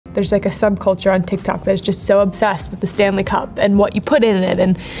There's like a subculture on TikTok that's just so obsessed with the Stanley Cup and what you put in it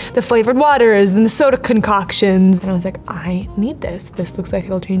and the flavored waters and the soda concoctions. And I was like, I need this. This looks like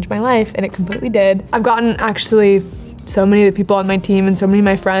it'll change my life, and it completely did. I've gotten actually so many of the people on my team and so many of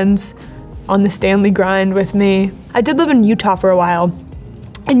my friends on the Stanley grind with me. I did live in Utah for a while,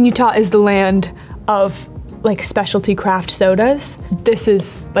 and Utah is the land of like specialty craft sodas. This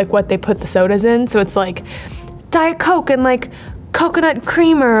is like what they put the sodas in. So it's like Diet Coke and like coconut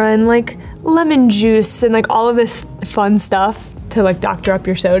creamer and like lemon juice and like all of this fun stuff to like doctor up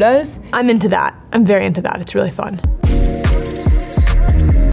your sodas. I'm into that. I'm very into that. It's really fun.